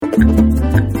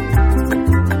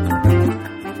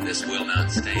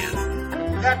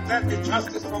and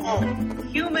justice for all.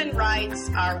 Human rights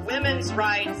are women's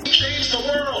rights. Change the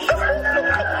world.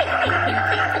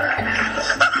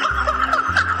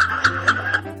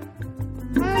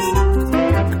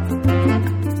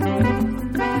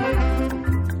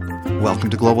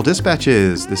 Welcome to Global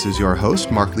Dispatches. This is your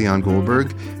host, Mark Leon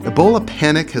Goldberg. Ebola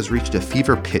panic has reached a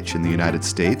fever pitch in the United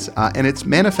States, and it's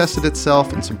manifested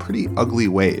itself in some pretty ugly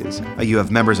ways. You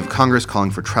have members of Congress calling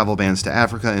for travel bans to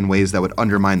Africa in ways that would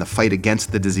undermine the fight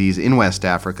against the disease in West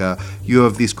Africa. You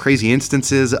have these crazy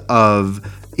instances of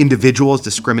individuals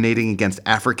discriminating against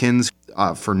Africans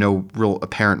for no real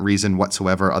apparent reason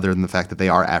whatsoever other than the fact that they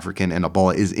are African and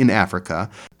Ebola is in Africa.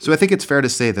 So I think it's fair to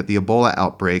say that the Ebola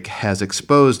outbreak has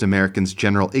exposed Americans'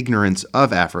 general ignorance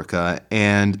of Africa,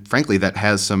 and frankly, that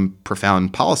has some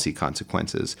profound policy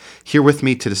consequences. Here with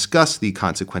me to discuss the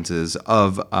consequences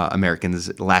of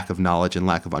Americans' lack of knowledge and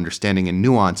lack of understanding and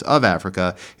nuance of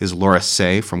Africa is Laura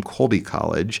Say from Colby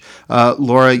College.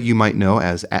 Laura, you might know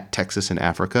as @Texas in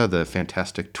Africa, the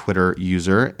fantastic Twitter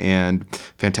user and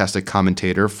fantastic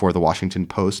commentator for the Washington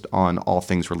Post on all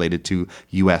things related to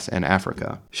U.S. and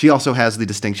Africa. She also has the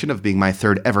distinction of being my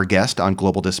third ever guest on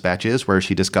Global Dispatches, where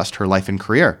she discussed her life and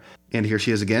career. And here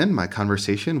she is again, my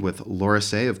conversation with Laura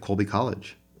Say of Colby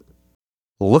College.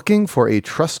 Looking for a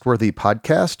trustworthy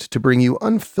podcast to bring you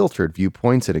unfiltered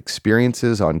viewpoints and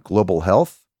experiences on global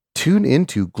health? Tune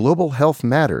into Global Health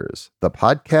Matters, the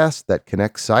podcast that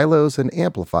connects silos and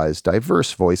amplifies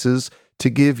diverse voices to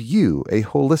give you a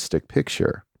holistic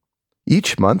picture.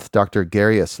 Each month, Dr.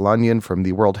 Gary Aslanyan from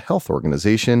the World Health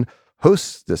Organization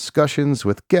hosts discussions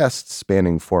with guests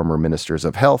spanning former ministers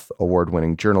of health,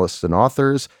 award-winning journalists and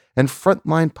authors, and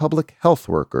frontline public health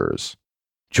workers.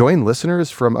 Join listeners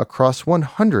from across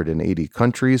 180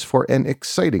 countries for an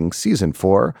exciting Season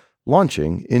 4,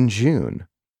 launching in June.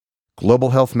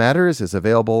 Global Health Matters is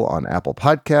available on Apple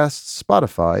Podcasts,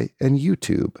 Spotify, and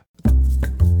YouTube.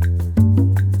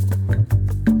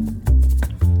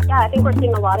 Yeah, I think we're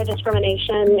seeing a lot of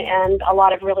discrimination and a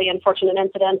lot of really unfortunate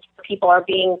incidents where people are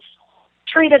being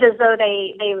treated as though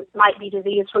they might be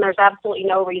diseased when there's absolutely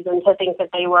no reason to think that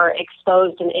they were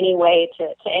exposed in any way to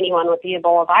anyone with the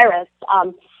Ebola virus.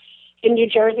 In New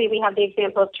Jersey, we have the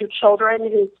example of two children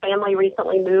whose family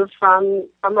recently moved from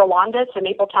Rwanda to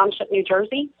Maple Township, New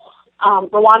Jersey.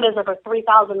 Rwanda is over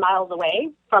 3,000 miles away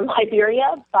from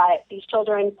Liberia, but these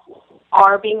children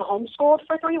are being homeschooled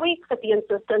for 3 weeks at the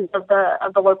insistence of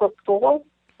the local school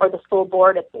or the school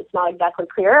board. It's not exactly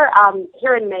clear.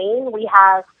 Here in Maine, we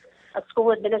have a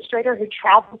school administrator who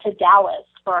traveled to Dallas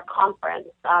for a conference.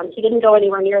 He didn't go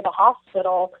anywhere near the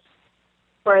hospital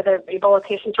where the Ebola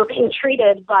patients were being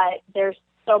treated, but there's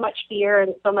so much fear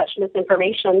and so much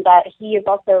misinformation that he is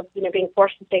also, being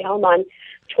forced to stay home on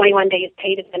 21 days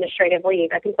paid administrative leave.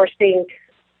 I think we're seeing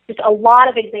just a lot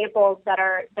of examples that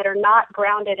are not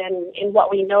grounded in what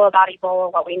we know about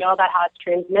Ebola, what we know about how it's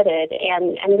transmitted,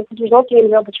 and this is resulting in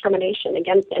real discrimination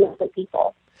against innocent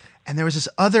people. And there was this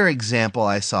other example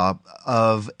I saw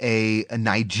of a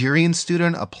Nigerian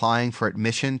student applying for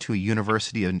admission to a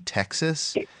university in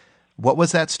Texas. What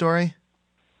was that story?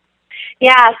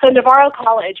 Yeah, so Navarro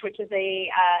College, which is a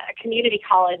community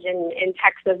college in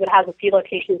Texas that has a few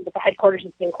locations, but the headquarters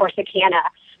is in Corsicana.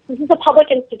 This is a public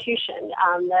institution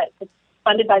that's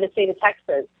funded by the state of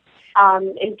Texas.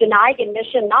 Is denying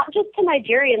admission not just to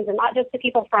Nigerians and not just to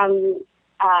people from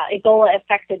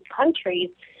Ebola-affected countries,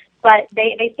 but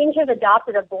they seem to have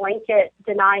adopted a blanket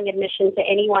denying admission to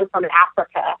anyone from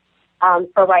Africa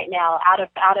for right now, out of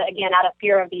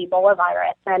fear of the Ebola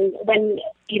virus. And when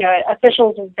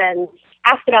officials have been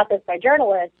asked about this by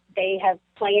journalists, they have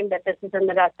claimed that this is in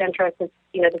the best interest.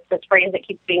 It's this phrase that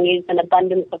keeps being used, an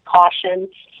abundance of caution.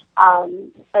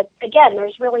 But again,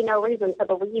 there's really no reason to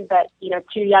believe that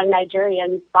two young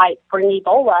Nigerians might bring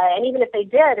Ebola. And even if they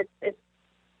did, it's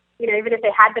even if they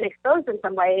had been exposed in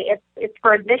some way, it's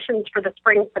for admissions for the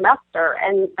spring semester,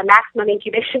 and the maximum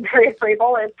incubation period for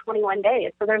Ebola is 21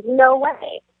 days. So there's no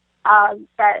way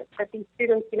that these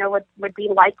students, would be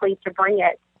likely to bring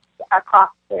it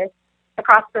across the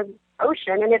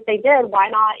ocean. And if they did, why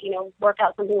not, work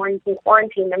out something where you can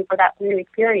quarantine them for that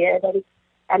 3-week period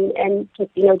and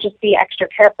just be extra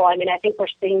careful. I mean, I think we're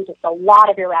seeing just a lot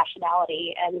of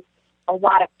irrationality and a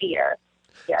lot of fear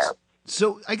here.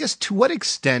 So I guess to what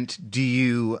extent do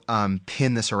you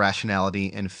pin this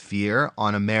irrationality and fear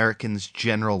on Americans'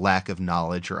 general lack of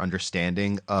knowledge or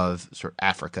understanding of sort of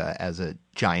Africa as a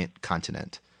giant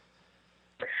continent?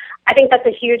 I think that's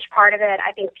a huge part of it.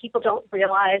 I think people don't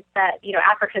realize that,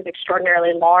 Africa is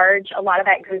extraordinarily large. A lot of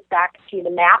that goes back to the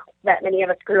map that many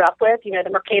of us grew up with. The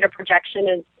Mercator projection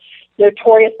is,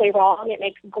 notoriously wrong. It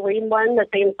makes Greenland the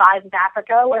same size as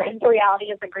Africa, whereas the reality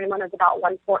is that Greenland is about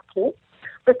 1/14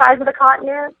 the size of the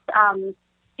continent.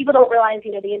 People don't realize,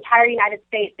 the entire United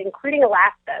States, including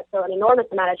Alaska, so an enormous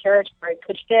amount of territory,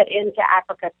 could fit into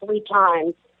Africa 3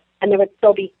 times, and there would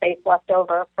still be space left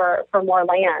over for more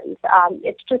land.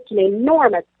 It's just an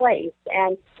enormous place.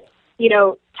 And,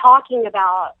 talking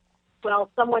about, well,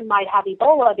 someone might have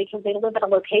Ebola because they live at a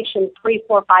location 3,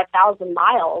 4, 5,000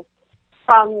 miles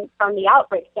from the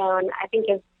outbreak zone, I think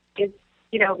is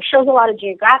shows a lot of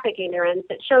geographic ignorance.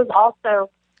 It shows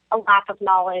also a lack of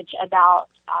knowledge about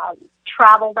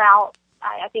travel routes.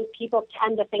 I think people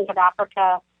tend to think of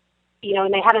Africa,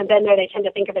 and they haven't been there, they tend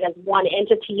to think of it as one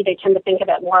entity. They tend to think of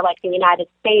it more like the United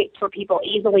States, where people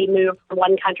easily move from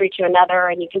one country to another,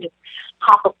 and you can just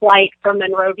hop a flight from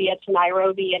Monrovia to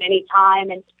Nairobi at any time.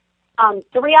 And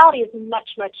the reality is much,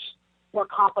 much more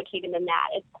complicated than that.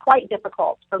 It's quite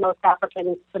difficult for most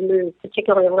Africans to move,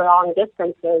 particularly long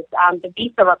distances. The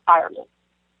visa requirements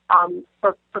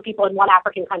for people in one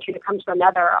African country to come to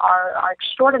another are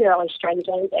extraordinarily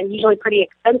stringent and usually pretty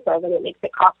expensive, and it makes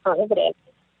it cost prohibitive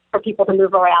for people to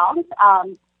move around.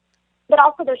 But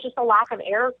also there's just a lack of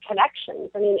air connections.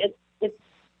 I mean, it's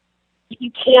you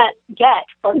can't get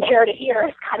from there to here.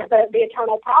 It's kind of the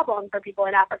eternal problem for people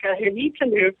in Africa who need to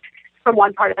move from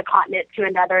one part of the continent to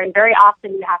another, and very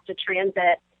often you have to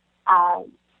transit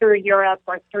through Europe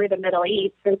or through the Middle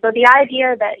East. And so the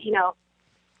idea that,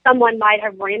 someone might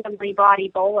have randomly brought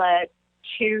Ebola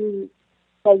to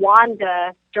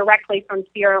Rwanda directly from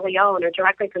Sierra Leone or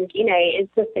directly from Guinea is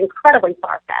just incredibly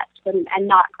far-fetched and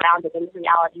not grounded in the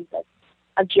realities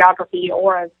of geography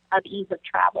or of ease of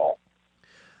travel.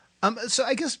 So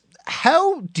I guess,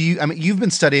 how do you, you've been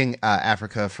studying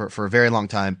Africa for a very long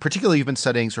time. Particularly, you've been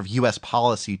studying sort of U.S.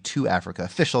 policy to Africa,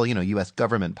 official, U.S.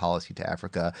 government policy to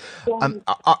Africa. Yeah.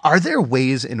 Are there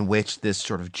ways in which this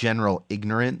sort of general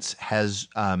ignorance has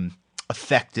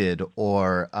affected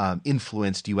or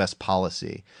influenced U.S.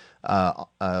 policy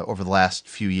over the last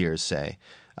few years, say?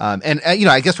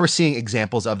 I guess we're seeing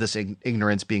examples of this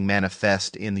ignorance being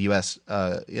manifest in the U.S.,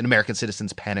 in American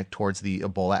citizens' panic towards the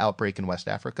Ebola outbreak in West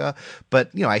Africa.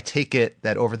 But, I take it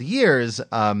that over the years,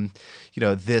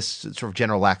 this sort of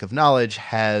general lack of knowledge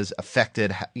has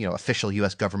affected, official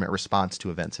U.S. government response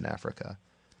to events in Africa.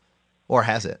 Or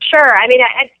has it? Sure. I mean,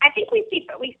 I think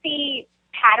we see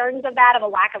patterns of that, of a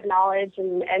lack of knowledge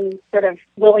and sort of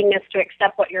willingness to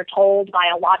accept what you're told by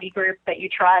a lobby group that you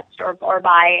trust or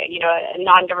by, a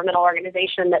non-governmental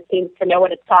organization that seems to know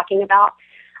what it's talking about.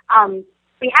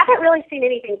 We haven't really seen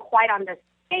anything quite on this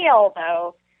scale,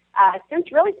 though, since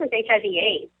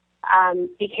HIV/AIDS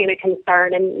became a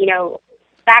concern. And,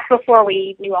 back before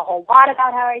we knew a whole lot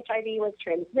about how HIV was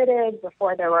transmitted,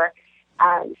 before there were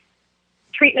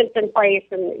treatments in place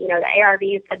and, the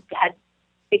ARVs had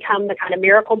become the kind of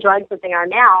miracle drugs that they are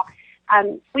now,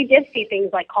 we did see things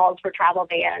like calls for travel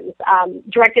bans,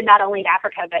 directed not only at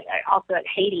Africa, but also at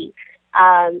Haiti.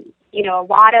 A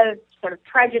lot of sort of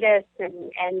prejudice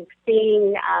and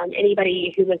seeing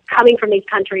anybody who was coming from these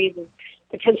countries as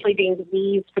potentially being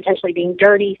diseased, potentially being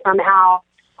dirty somehow,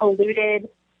 polluted.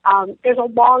 There's a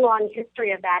long, long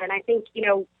history of that. And I think,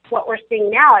 what we're seeing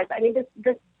now is,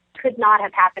 this could not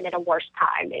have happened at a worse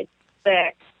time. It's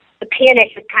the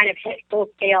panic has kind of hit full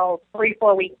scale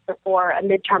 3-4 weeks before a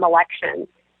midterm election.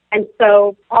 And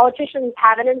so politicians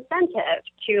have an incentive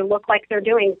to look like they're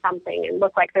doing something and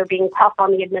look like they're being tough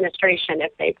on the administration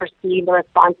if they perceive the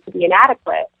response to be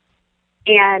inadequate.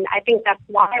 And I think that's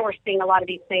why we're seeing a lot of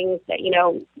these things that,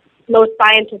 most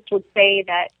scientists would say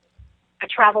that a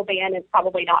travel ban is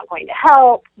probably not going to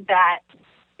help, that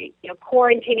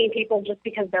quarantining people just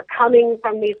because they're coming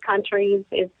from these countries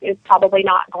is probably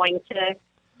not going to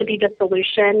be the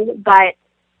solution. But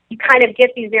you kind of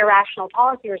get these irrational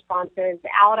policy responses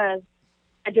out of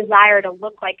a desire to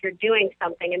look like you're doing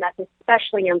something, and that's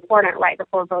especially important right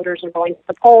before voters are going to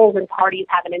the polls and parties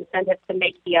have an incentive to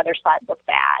make the other side look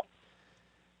bad.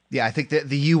 Yeah, I think that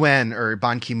the UN or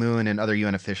Ban Ki-moon and other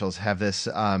UN officials have this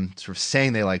sort of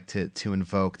saying they like to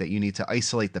invoke, that you need to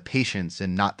isolate the patients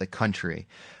and not the country.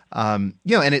 And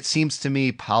it seems to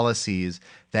me policies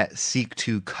that seek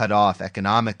to cut off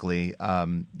economically,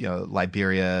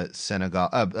 Liberia,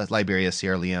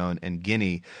 Sierra Leone, and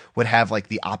Guinea would have like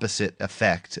the opposite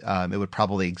effect. It would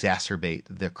probably exacerbate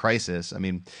the crisis.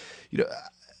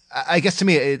 I guess to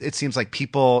me, it seems like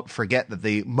people forget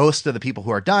that most of the people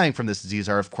who are dying from this disease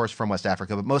are, of course, from West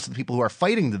Africa, but most of the people who are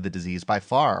fighting the disease by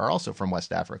far are also from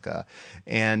West Africa.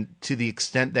 And to the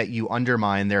extent that you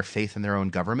undermine their faith in their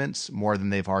own governments more than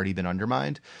they've already been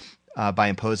undermined by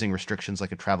imposing restrictions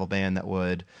like a travel ban that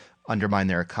would undermine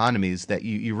their economies, that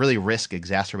you really risk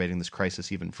exacerbating this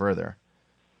crisis even further.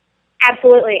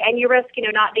 Absolutely. And you risk,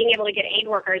 not being able to get aid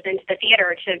workers into the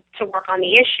theater to work on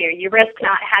the issue. You risk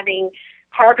not having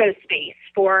cargo space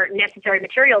for necessary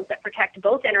materials that protect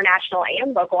both international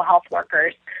and local health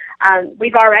workers.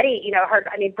 We've already, heard,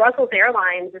 Brussels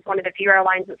Airlines is one of the few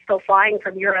airlines that's still flying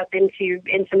from Europe into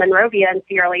Monrovia and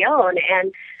Sierra Leone,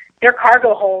 and their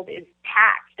cargo hold is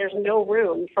packed. There's no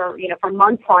room for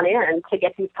months on end to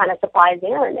get these kind of supplies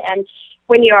in. And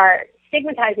when you are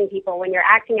stigmatizing people, when you're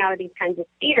acting out of these kinds of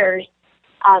theaters,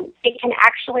 it can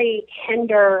actually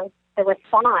hinder the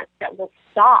response that will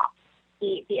stop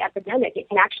the epidemic. It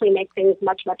can actually make things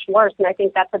much, much worse. And I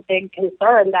think that's a big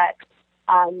concern that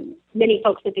many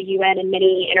folks at the UN and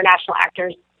many international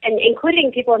actors, and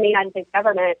including people in the United States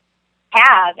government,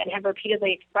 have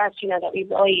repeatedly expressed, that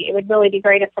it would really be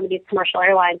great if some of these commercial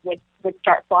airlines would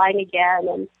start flying again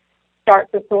and start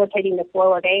facilitating the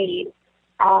flow of aid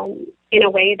in a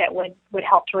way that would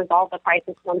help to resolve the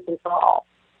crisis once and for all.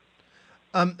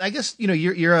 I guess,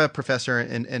 you're a professor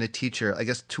and a teacher. I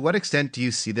guess, to what extent do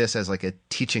you see this as like a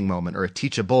teaching moment or a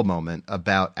teachable moment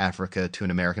about Africa to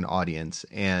an American audience?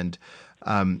 And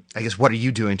I guess, what are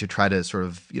you doing to try to sort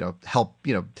of, help,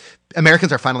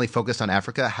 Americans are finally focused on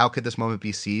Africa. How could this moment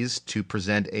be seized to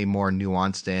present a more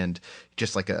nuanced and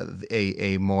just like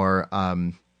a more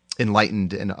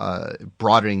enlightened and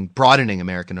broadening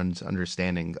American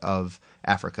understanding of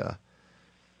Africa?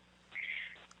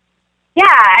 Yeah,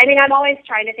 I'm always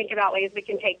trying to think about ways we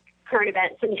can take current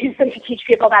events and use them to teach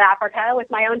people about Africa. With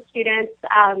my own students,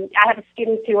 I have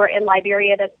students who are in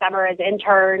Liberia this summer as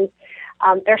interns.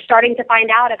 They're starting to find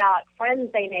out about friends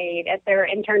they made at their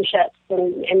internships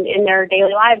and in their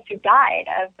daily lives who died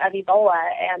of Ebola,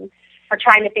 and are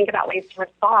trying to think about ways to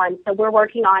respond. So we're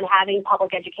working on having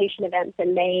public education events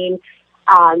in Maine,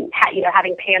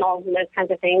 having panels and those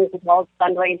kinds of things, as well as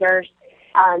fundraisers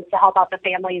to help out the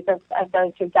families of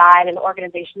those who died and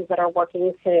organizations that are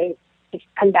working to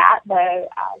combat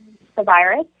the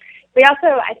virus. We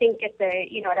also, I think, at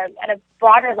a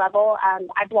broader level,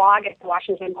 I blog at the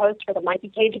Washington Post for the Monkey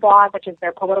Cage blog, which is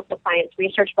their political science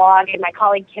research blog, and my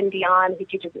colleague Kim Dion, who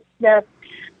teaches at Smith,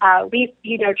 we've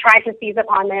tried to seize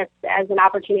upon this as an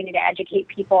opportunity to educate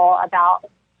people about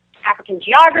African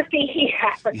geography,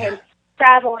 African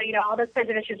travel, all those kinds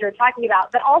of issues you're talking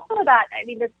about, but also about,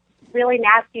 this really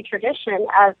nasty tradition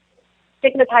of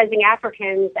stigmatizing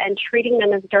Africans and treating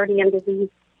them as dirty and diseased,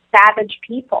 savage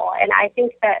people. And I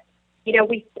think that,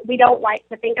 we don't like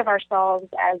to think of ourselves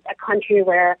as a country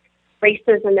where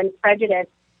racism and prejudice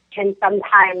can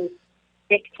sometimes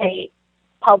dictate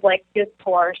public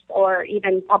discourse or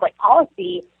even public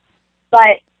policy.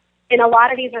 But in a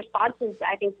lot of these responses,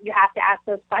 I think you have to ask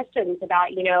those questions about,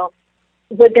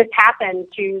 would this happen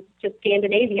to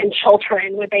Scandinavian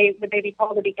children? Would they be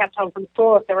told to be kept home from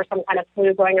school if there was some kind of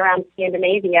flu going around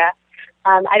Scandinavia?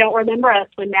 I don't remember us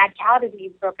when mad cow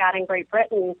disease broke out in Great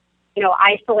Britain,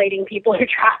 isolating people who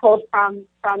traveled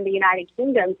from the United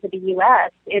Kingdom to the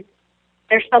U.S.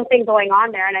 There's something going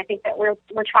on there, and I think that we're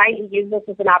trying to use this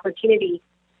as an opportunity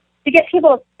to get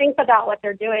people to think about what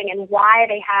they're doing and why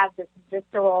they have this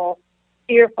visceral,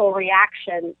 fearful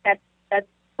reaction that's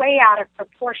way out of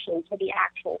proportion to the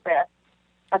actual risk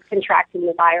of contracting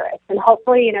the virus. And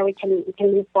hopefully, we can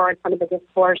move forward some of the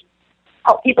discourse,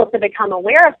 help people to become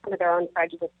aware of some of their own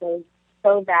prejudices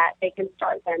so that they can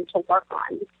start then to work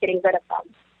on getting rid of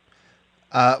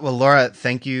them. Well, Laura,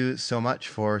 thank you so much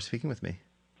for speaking with me.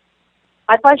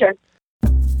 My pleasure.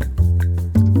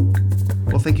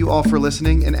 Well, thank you all for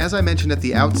listening. And as I mentioned at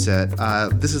the outset,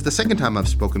 this is the second time I've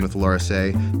spoken with Laura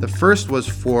Sey. The first was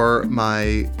for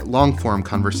my long-form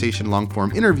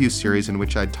interview series in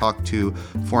which I talked to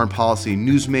foreign policy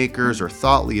newsmakers or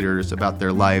thought leaders about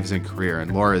their lives and career.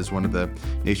 And Laura is one of the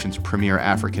nation's premier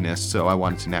Africanists, so I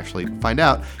wanted to naturally find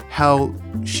out how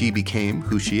she became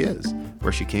who she is,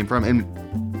 where she came from. And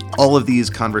all of these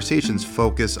conversations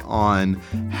focus on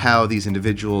how these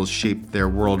individuals shaped their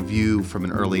worldview from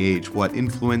an early age, what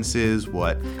influences,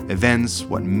 what events,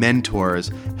 what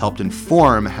mentors helped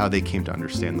inform how they came to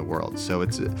understand the world. So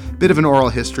it's a bit of an oral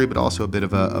history, but also a bit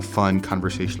of a fun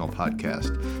conversational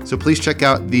podcast. So please check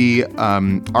out the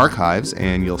archives,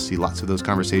 and you'll see lots of those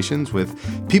conversations with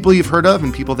people you've heard of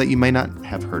and people that you may not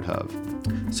have heard of.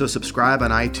 So subscribe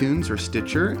on iTunes or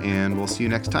Stitcher, and we'll see you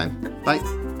next time.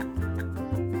 Bye.